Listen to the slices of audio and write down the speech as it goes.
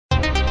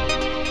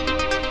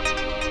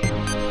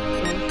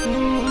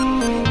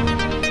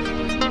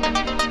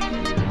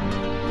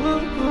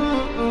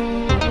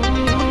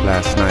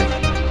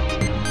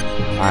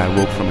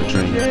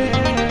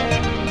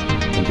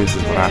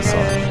what I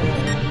saw.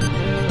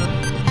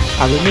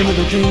 I remember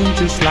the dream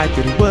just like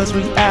it was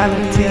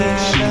reality.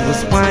 She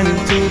was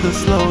whining to the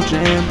slow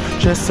jam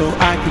just so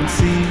I can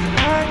see.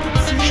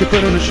 She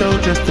put on a show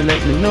just to let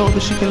me know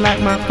that she can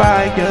light my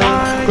fire.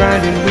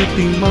 Grinding with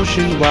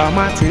emotion while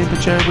my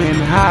temperature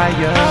went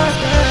higher.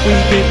 We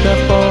did the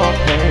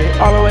foreplay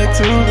all the way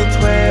to the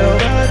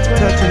 12,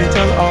 touching each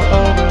other all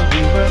over.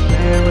 We were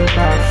there with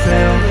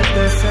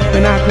ourselves.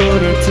 Then I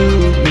pulled her to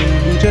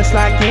me just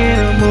like in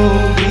a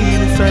movie.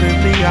 And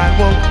suddenly I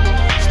woke,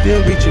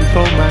 still reaching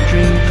for my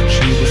dream.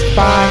 She was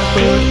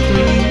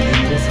 5'3"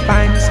 and as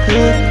fine as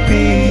could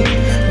be.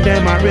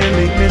 Damn, I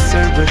really miss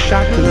her, wish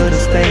I could've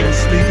stayed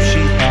asleep.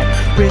 She had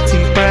pretty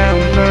brown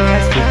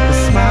eyes with a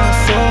smile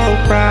so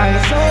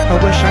bright. I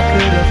wish I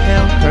could've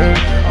held her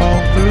all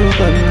through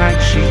the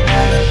night. She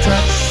had a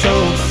touch so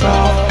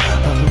soft,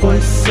 a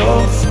voice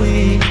so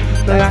sweet.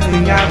 The last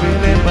thing I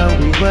remember,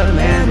 we were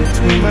laying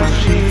between my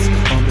sheets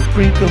on the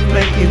brink of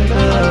making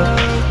love.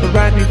 But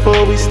right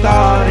before we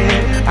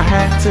started, I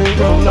had to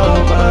roll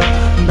over.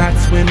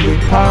 That's when we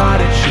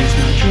parted. She's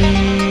my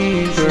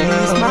dream girl.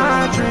 She's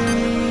my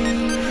dream.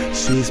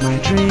 She's my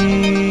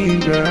dream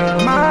girl.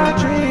 My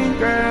dream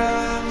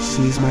girl.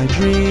 She's my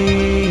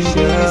dream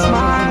girl. She's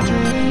my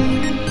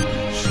dream.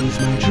 She's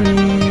my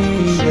dream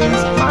girl.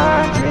 She's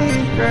my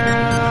dream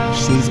girl.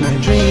 She's my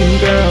dream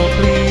girl.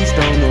 Please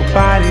don't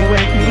nobody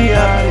wake me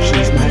up.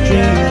 She's my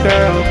dream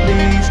girl.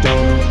 Please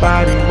don't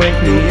nobody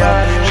wake me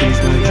up. She's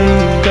my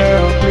dream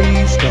girl.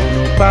 Please don't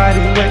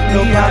nobody wake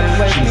me up.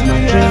 She's my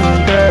dream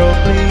girl.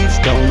 Please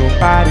don't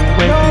nobody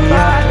wake me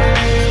up.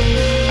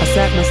 I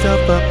sat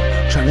myself up,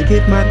 trying to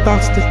get my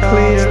thoughts to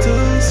clear,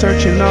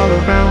 searching all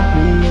around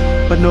me,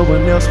 but no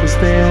one else was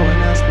there.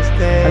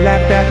 I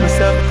laughed at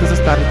myself cause I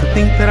started to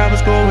think that I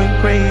was going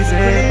crazy,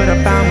 but I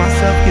found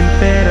myself getting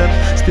fed up,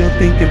 still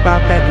thinking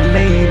about that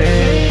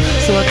lady.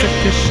 So I took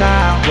a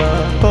shower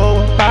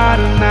for about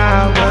an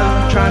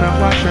hour, trying to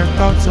wash her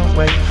thoughts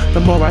away.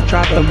 The more I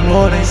tried, the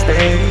more they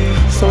stayed.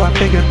 So I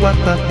figured, what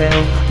the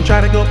hell, I'm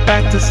trying to go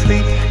back to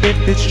sleep. If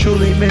it's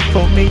truly meant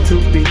for me to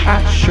be, I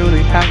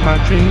surely have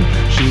my dream.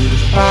 She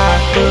was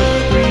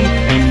 5'3"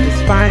 and as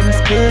fine as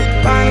could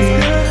be.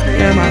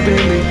 Damn, I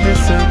really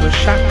miss her,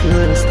 wish I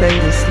could've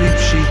stayed asleep.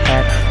 She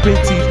had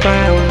pretty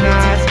brown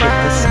eyes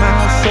with a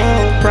smile so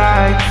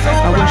bright.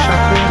 I wish I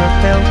could've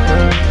held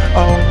her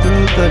all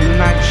through the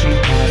night. She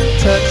had a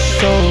touch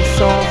so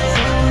soft,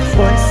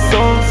 voice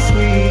so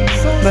sweet.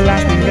 The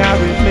last thing I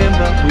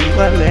remember, we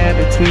were laying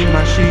between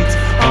my sheets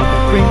on the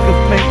brink of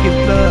making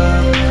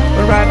love.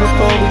 But right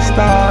before we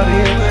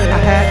started, I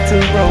had to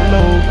roll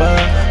over.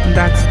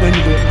 That's when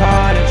we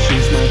parted.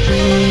 She's my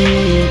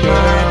dream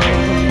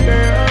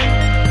girl.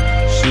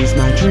 She's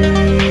my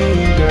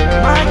dream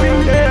girl. My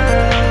dream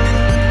girl.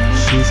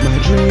 She's my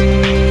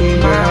dream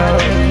girl.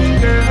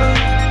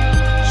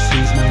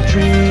 She's my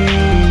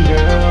dream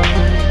girl.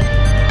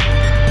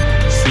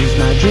 She's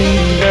my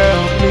dream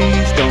girl.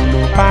 Please don't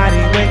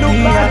nobody wake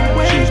me up.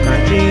 She's my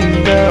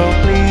dream girl.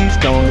 Please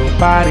don't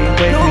nobody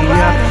wake me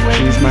up.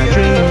 She's my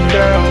dream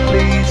girl.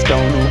 Please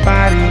don't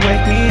nobody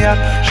wake me up.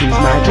 She's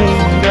my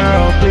dream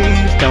girl.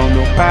 Please don't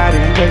nobody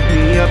wake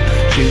me up.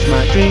 She's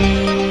my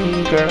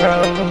dream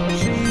girl.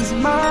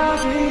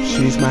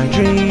 She's my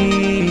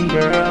dream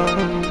girl.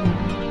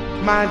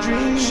 My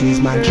dream. She's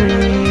my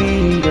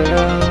dream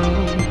girl.